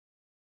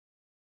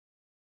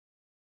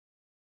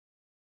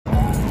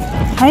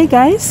Hi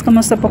guys!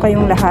 Kumusta po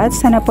kayong lahat?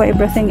 Sana po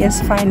everything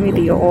is fine with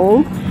you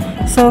all.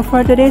 So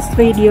for today's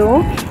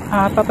video,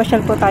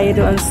 papasyal po tayo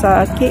doon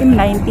sa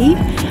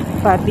KM90.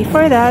 But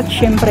before that,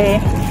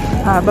 syempre,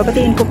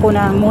 babatiin ko po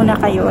na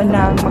muna kayo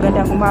na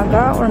magandang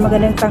umaga or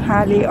magandang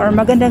tanghali or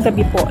magandang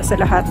gabi po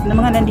sa lahat ng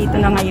mga nandito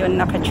na ngayon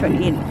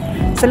nakatune in.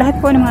 Sa lahat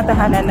po ng mga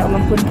tahanan na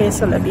umampun kayo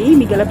sa labi,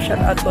 big love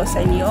shout out po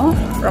sa inyo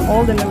from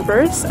all the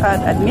members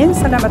at admin.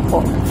 Salamat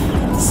po.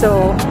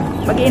 So,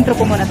 mag-intro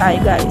po muna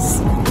tayo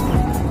guys.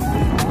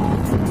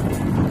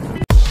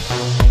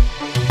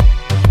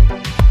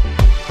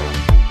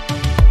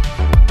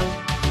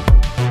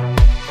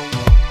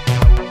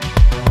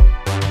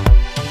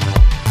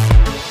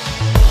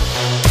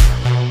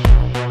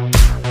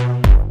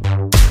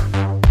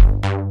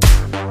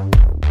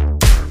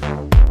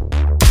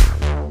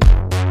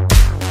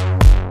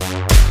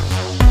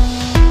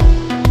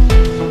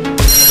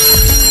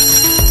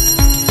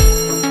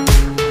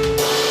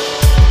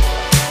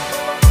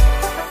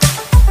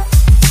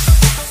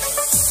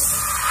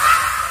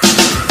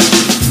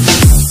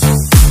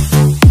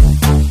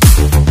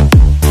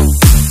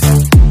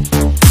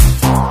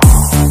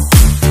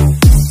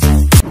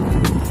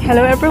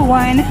 Hello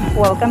everyone!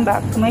 Welcome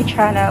back to my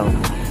channel.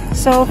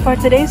 So for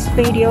today's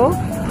video,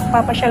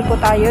 papasyal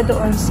po tayo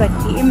doon sa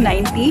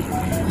KM90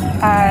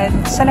 at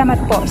salamat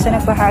po sa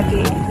nagbahagi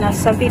na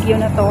sa video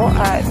na to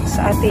at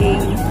sa ating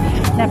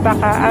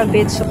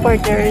napaka-avid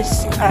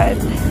supporters at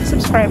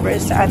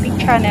subscribers sa ating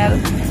channel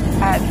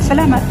at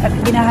salamat at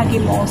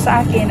binahagi mo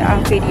sa akin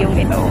ang video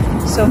ito.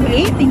 So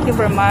muli, thank you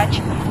very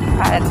much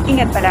at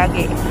ingat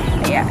palagi.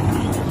 Ayan.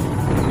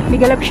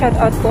 Big love shout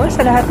out po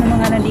sa lahat ng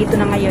mga nandito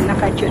na ngayon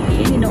nakatune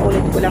in.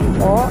 Inuulit ko lang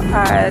po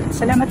at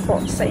salamat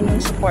po sa inyong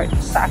support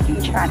sa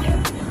aking channel.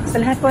 Sa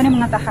lahat po ng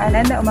mga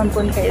tahanan na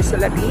umampun kayo sa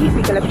labi,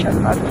 big love shout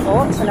out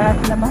po sa lahat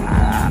ng mga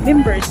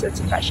members at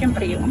saka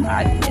syempre yung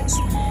mga admins.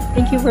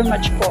 Thank you very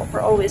much po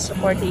for always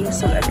supporting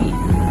sa labi.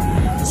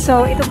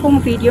 So ito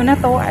pong video na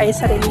to ay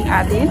sariling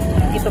atin.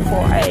 Ito po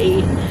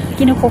ay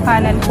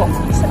kinukuhanan po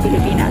sa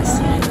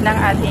Pilipinas ng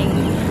ating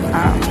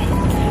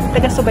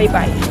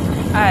taga-subaybay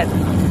at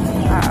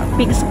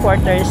big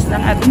supporters ng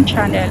ating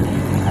channel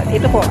at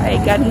ito po ay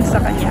galing sa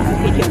kanya ang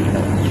video nito.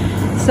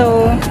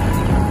 So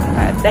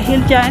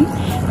dahil dyan,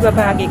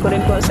 ibabahagi ko rin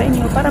po sa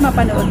inyo para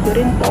mapanood ko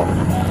rin po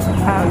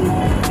ang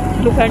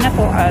lugar na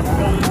to at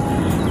kung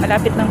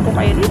malapit lang po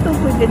kayo dito,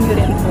 pwede nyo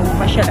rin po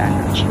pasyalan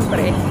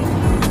syempre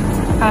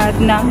at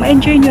na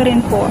ma-enjoy nyo rin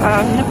po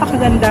ang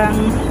napakagandang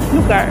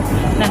lugar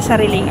na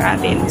sariling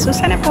atin. So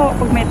sana po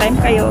pag may time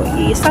kayo,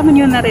 isama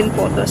nyo na rin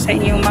po to sa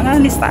inyong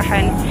mga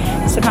listahan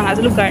sa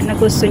mga lugar na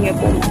gusto nyo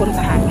pong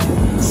puntahan.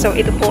 So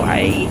ito po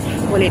ay,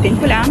 ulitin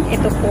ko lang,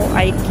 ito po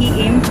ay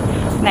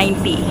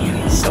KM90.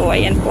 So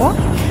ayan po,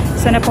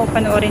 sana po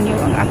panoorin nyo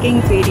ang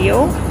aking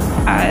video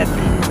at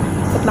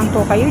ikot lang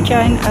po kayo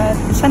dyan at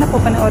sana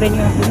po panoorin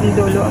nyo hanggang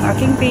dulo ang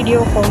aking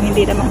video kung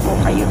hindi naman po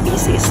kayo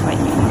busy sa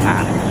inyong mga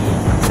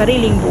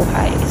sariling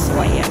buhay. So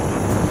ayan.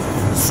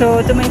 So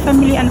to my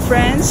family and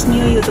friends,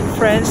 new YouTube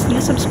friends,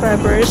 new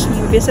subscribers,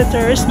 new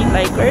visitors, new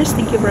likers,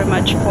 thank you very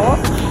much po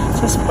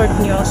sa support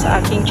nyo sa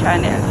aking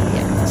channel.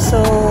 So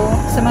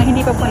sa mga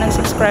hindi pa po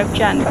nag-subscribe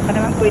dyan, baka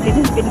naman pwede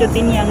din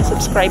pindutin yung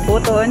subscribe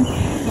button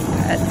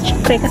at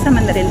syempre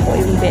kasama na rin po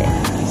yung bell.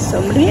 So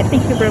muli,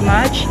 thank you very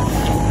much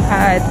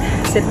at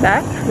sit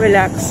back,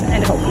 relax, and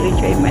hope you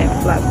enjoy my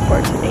vlog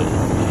for today.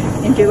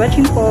 Enjoy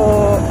watching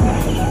po!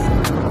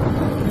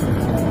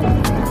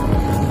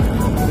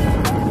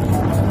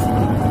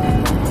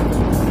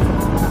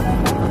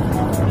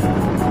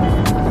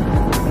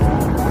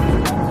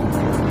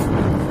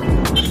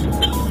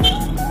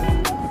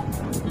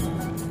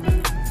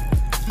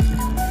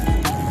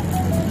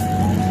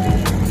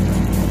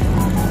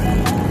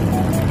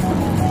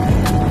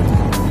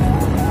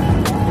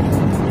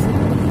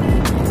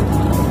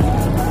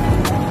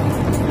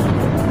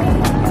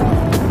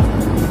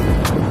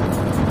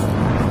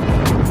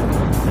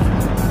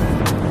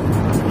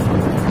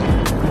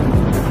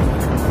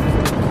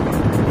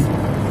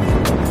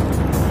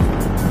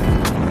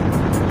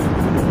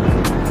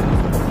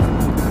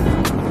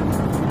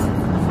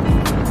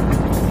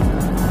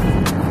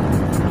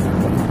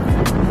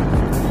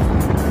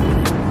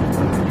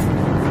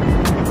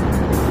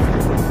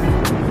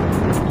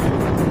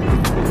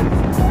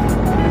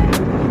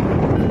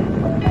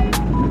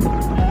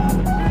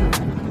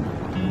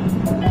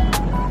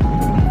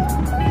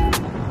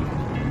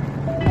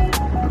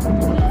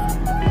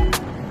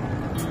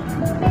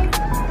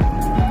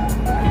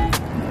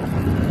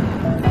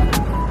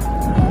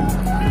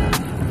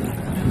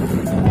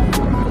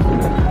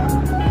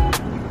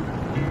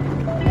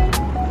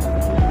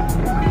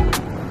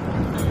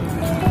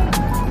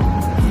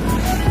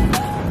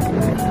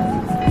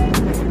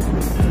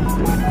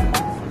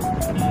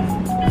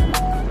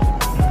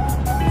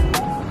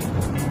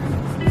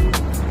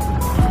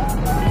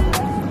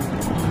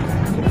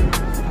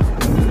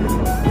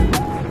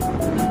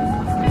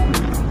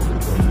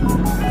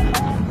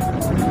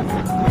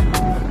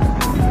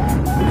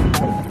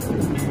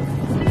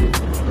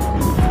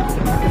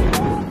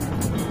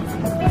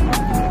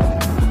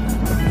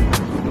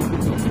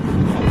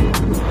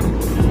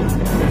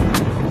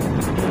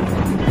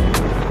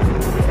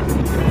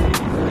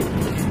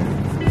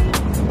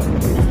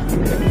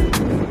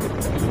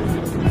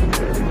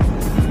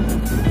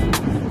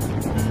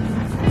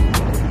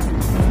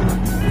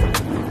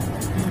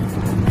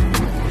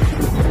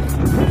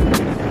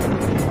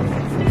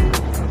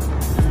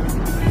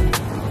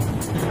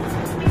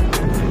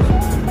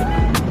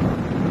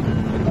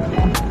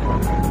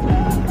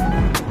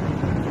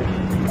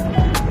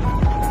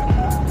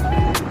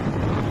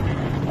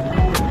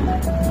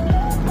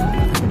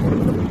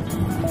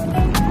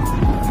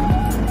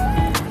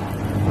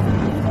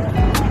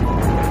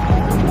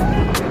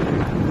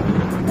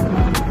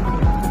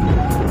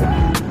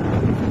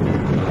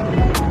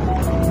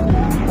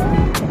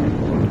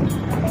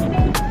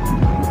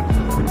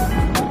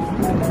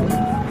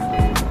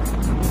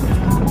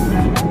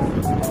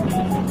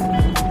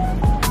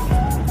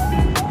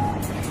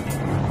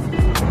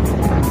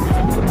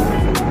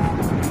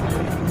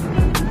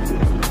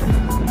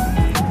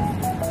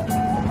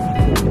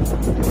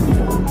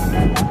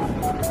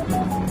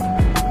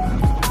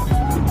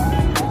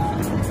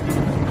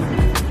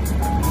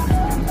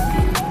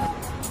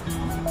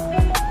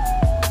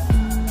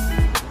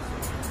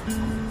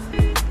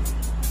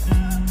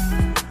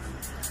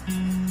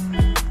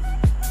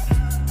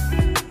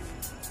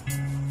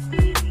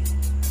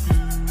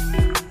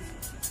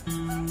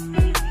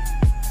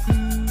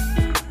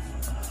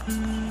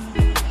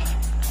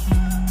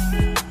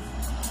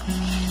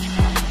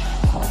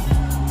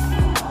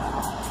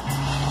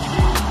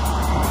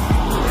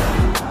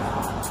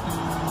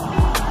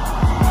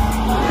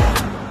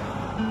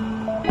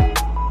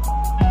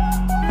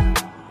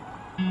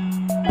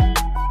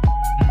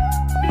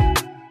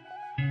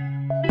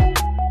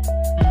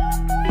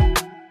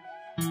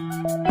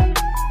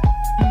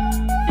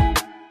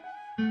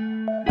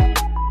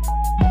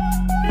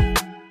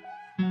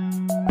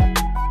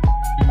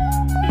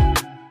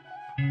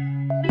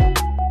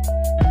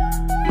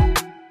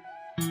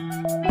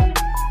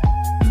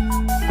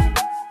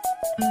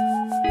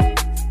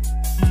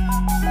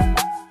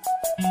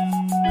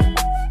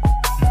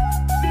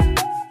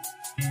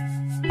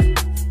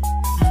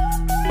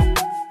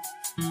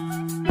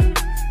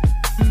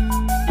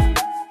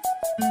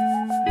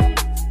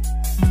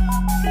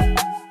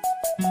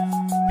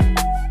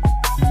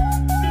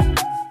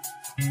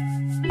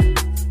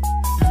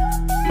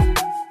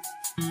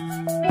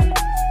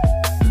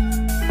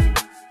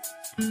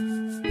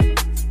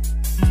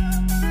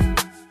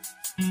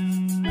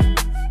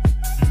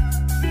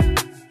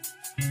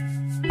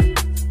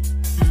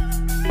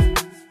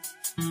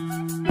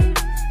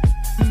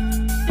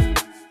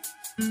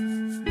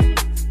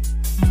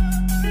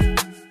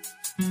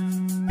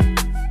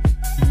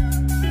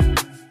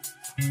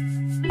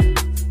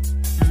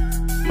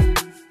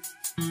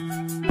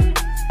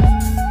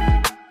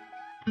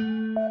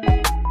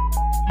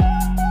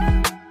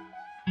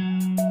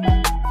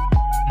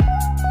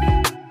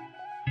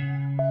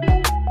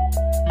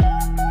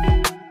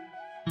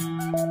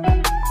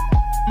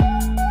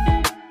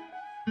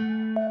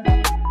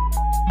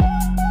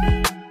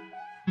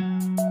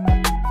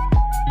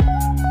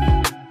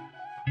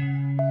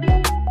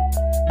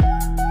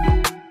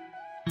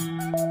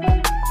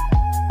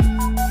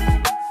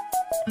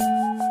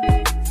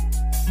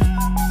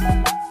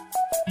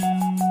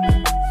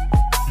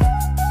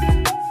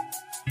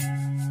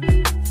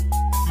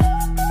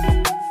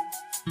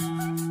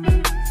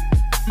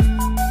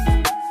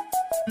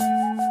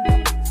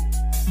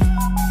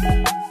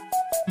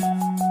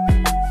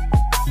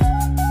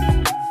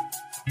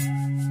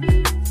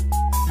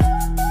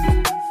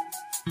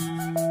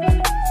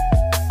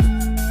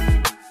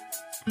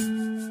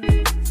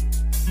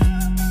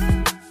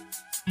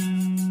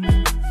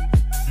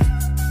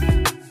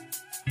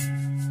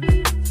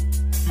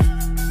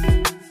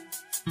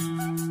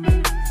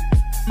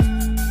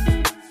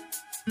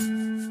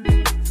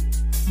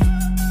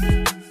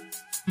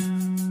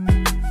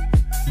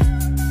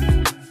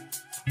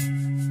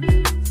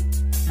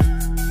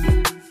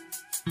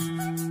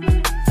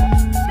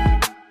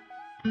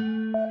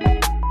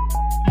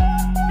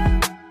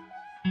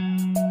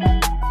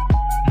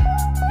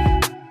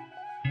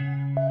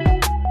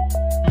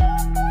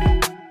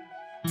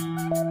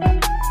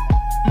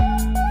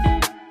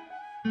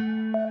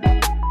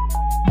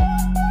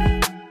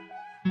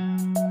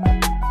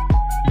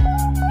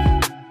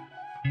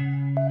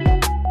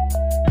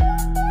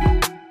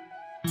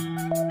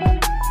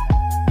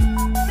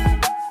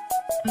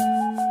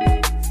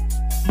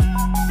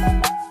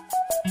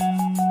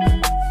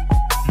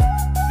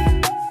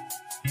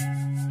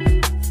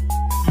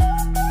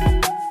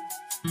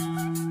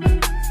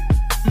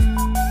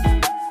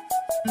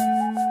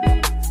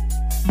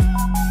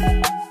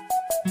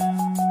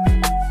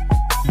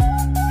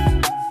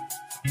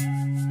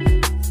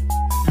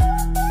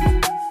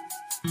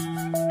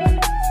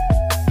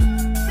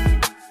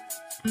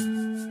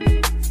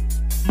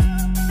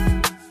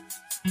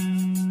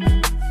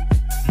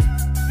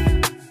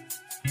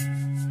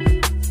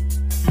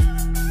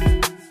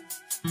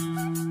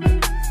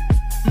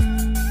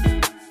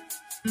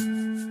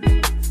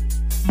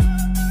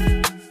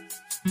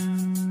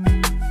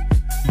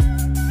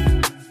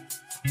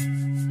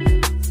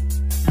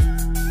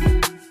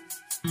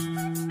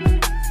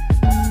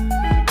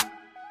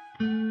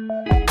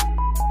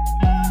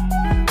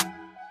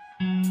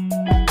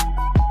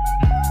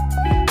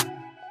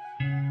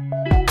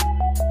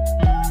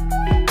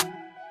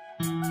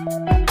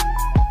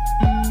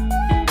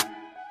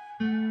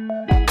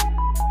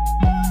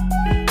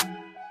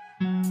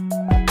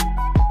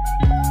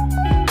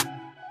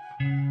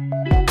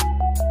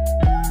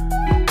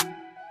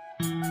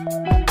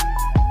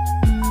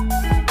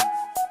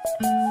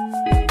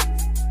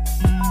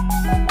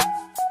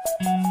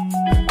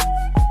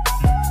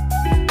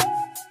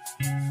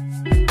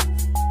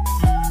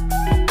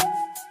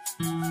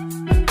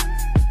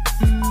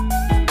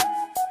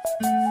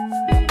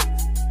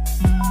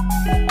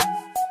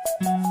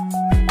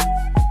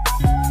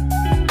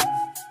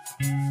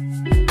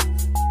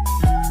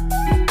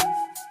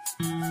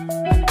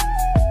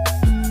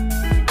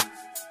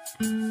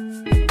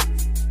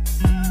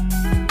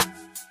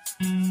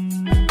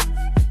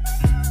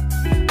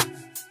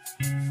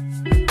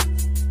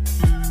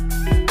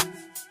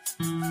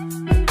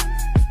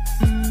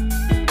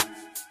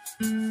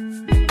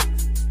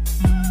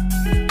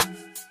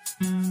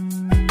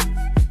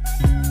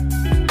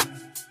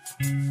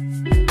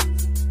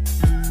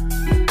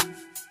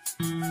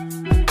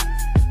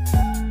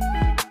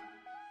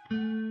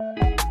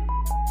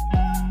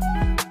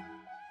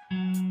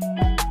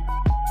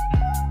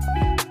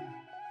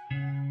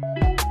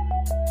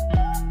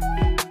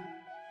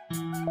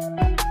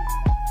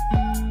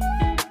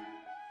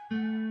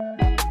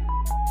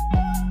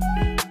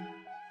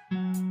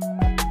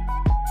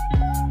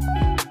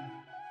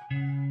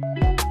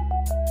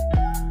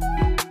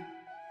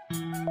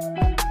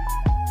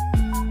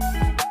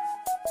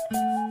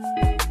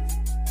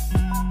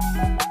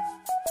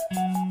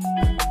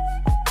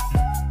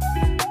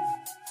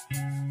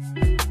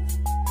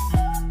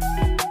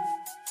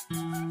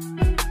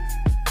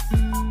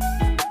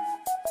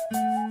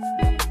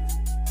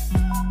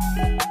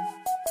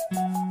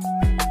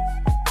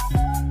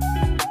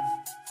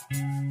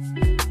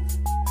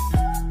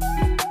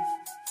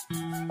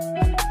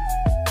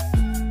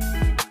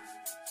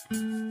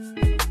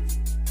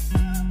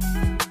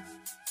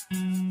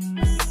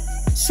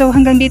 So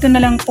hanggang dito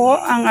na lang po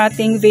ang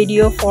ating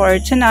video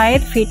for tonight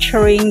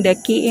featuring the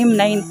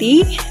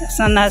KM90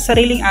 na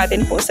sariling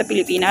atin po sa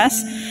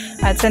Pilipinas.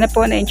 At sana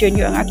po na-enjoy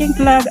nyo ang aking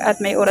vlog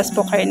at may oras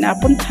po kayo na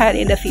puntahan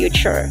in the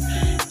future.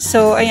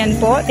 So ayan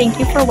po, thank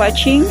you for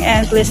watching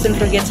and please don't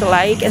forget to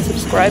like and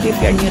subscribe if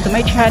you're new to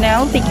my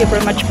channel. Thank you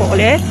very much po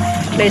ulit.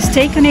 Please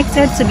stay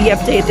connected to be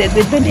updated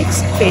with the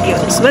next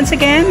videos. Once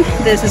again,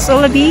 this is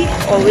Olabi,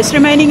 always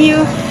reminding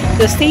you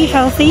to stay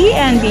healthy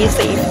and be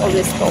safe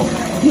always po.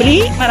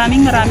 Muli,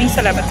 maraming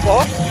salamat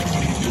po.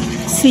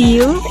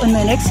 See you on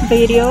my next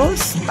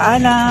videos.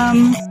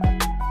 Paalam!